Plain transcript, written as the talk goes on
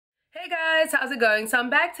Hey guys, how's it going? So I'm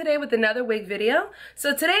back today with another wig video.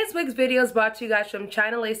 So today's wigs video is brought to you guys from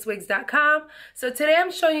ChinaLaceWigs.com. So today I'm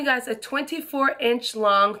showing you guys a 24-inch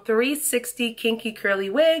long 360 kinky curly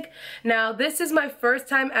wig. Now this is my first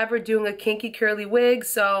time ever doing a kinky curly wig,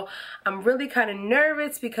 so I'm really kind of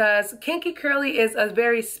nervous because kinky curly is a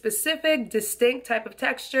very specific, distinct type of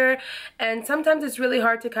texture, and sometimes it's really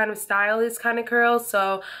hard to kind of style this kind of curl.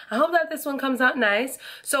 So I hope that this one comes out nice.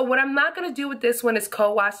 So what I'm not going to do with this one is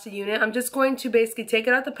co-wash the unit. I'm just going to basically take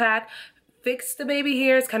it out the pack, fix the baby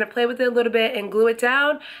hairs, kind of play with it a little bit and glue it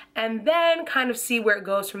down, and then kind of see where it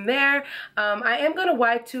goes from there. I am going to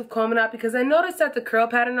wide tooth comb it out because I noticed that the curl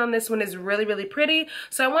pattern on this one is really pretty,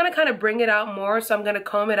 so I want to kind of bring it out more, so I'm going to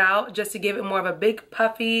comb it out just to give it more of a big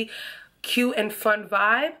puffy, cute and fun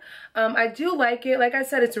vibe. I do like it. Like I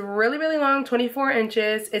said, it's really long, 24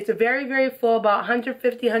 inches. It's very full, about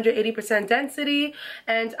 150-180% density,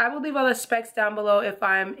 and I will leave all the specs down below if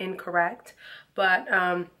I'm incorrect. But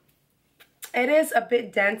it is a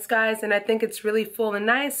bit dense, guys, and I think it's really full and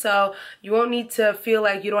nice, so you won't need to feel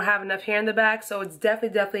like you don't have enough hair in the back. So it's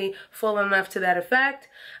definitely full enough to that effect.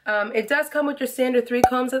 It does come with your standard 3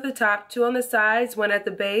 combs at the top, 2 on the sides, 1 at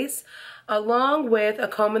the base, along with a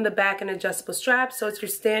comb in the back and adjustable straps. So it's your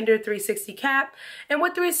standard 360 cap, and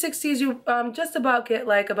with 360s you just about get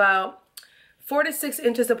like about 4 to 6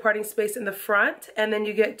 inches of parting space in the front, and then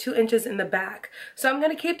you get 2 inches in the back. So I'm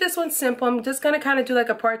going to keep this one simple. I'm just going to kind of do like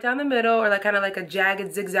a part down the middle, or like kind of like a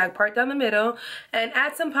jagged zigzag part down the middle, and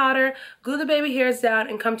add some powder, glue the baby hairs down,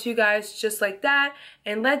 and come to you guys just like that.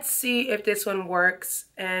 And let's see if this one works.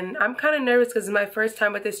 And I'm kind of nervous because it's my first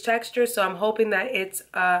time with this texture, so I'm hoping that it's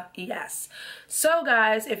a yes. So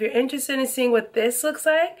guys, if you're interested in seeing what this looks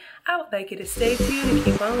like, I would like you to stay tuned and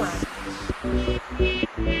keep on watching.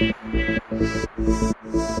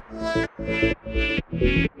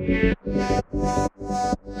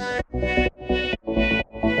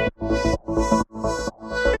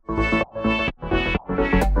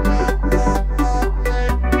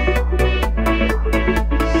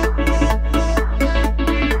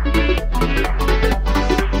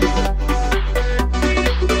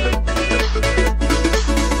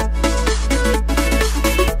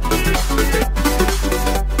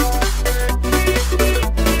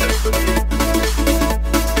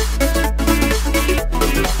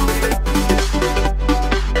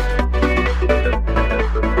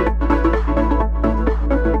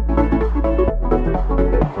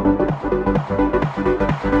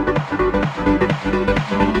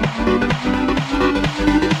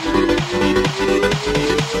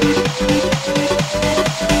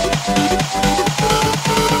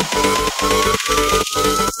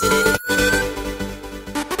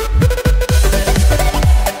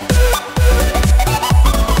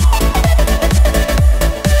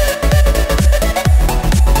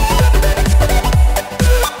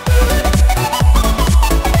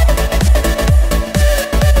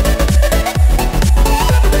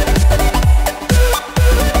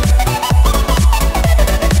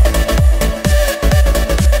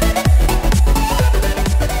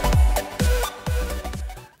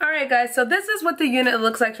 Guys, so this is what the unit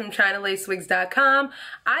looks like from ChinaLaceWigs.com.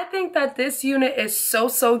 I think that this unit is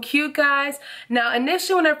so cute, guys. Now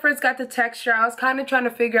initially when I first got the texture, I was kind of trying to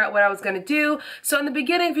figure out what I was going to do. So in the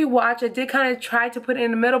beginning, if you watch, I did kind of try to put it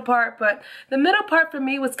in the middle part, but the middle part for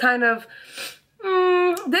me was kind of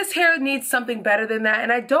this hair needs something better than that.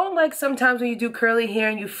 And I don't like sometimes when you do curly hair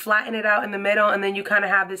and you flatten it out in the middle and then you kind of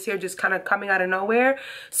have this hair just kind of coming out of nowhere.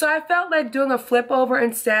 So I felt like doing a flip over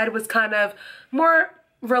instead was kind of more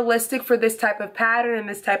realistic for this type of pattern and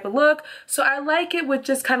this type of look. So I like it with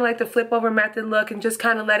just kind of like the flip over method look and just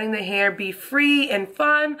kind of letting the hair be free and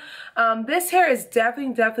fun. This hair is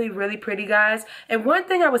definitely really pretty, guys. And one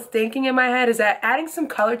thing I was thinking in my head is that adding some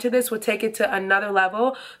color to this would take it to another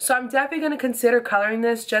level. So I'm definitely going to consider coloring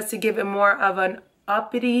this just to give it more of an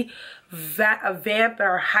uppity vamp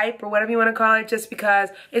or hype or whatever you want to call it, just because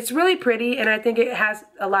it's really pretty and I think it has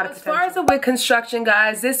a lot of potential. As far as the wig construction,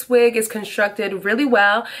 guys, this wig is constructed really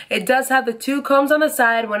well. It does have the 2 combs on the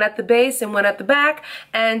side, 1 at the base and 1 at the back,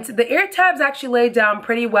 and the ear tabs actually laid down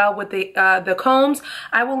pretty well with the combs.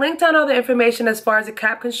 I will link down all the information as far as the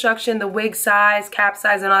cap construction, the wig size, cap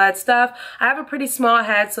size, and all that stuff. I have a pretty small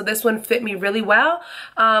head, so this one fit me really well.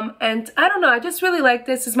 And I don't know, I just really like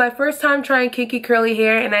this. It's my first time trying kinky curly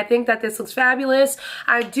hair, and I think that that this looks fabulous.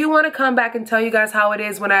 I do want to come back and tell you guys how it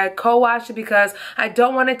is when I co-wash it because I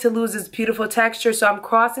don't want it to lose its beautiful texture. So I'm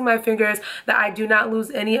crossing my fingers that I do not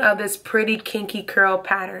lose any of this pretty kinky curl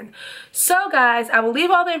pattern. So guys, I will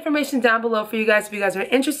leave all the information down below for you guys if you guys are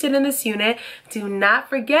interested in this unit. Do not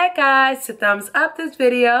forget, guys, to thumbs up this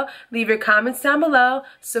video, leave your comments down below,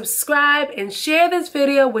 subscribe, and share this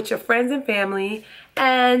video with your friends and family.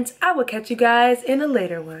 And I will catch you guys in a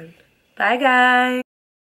later one. Bye, guys.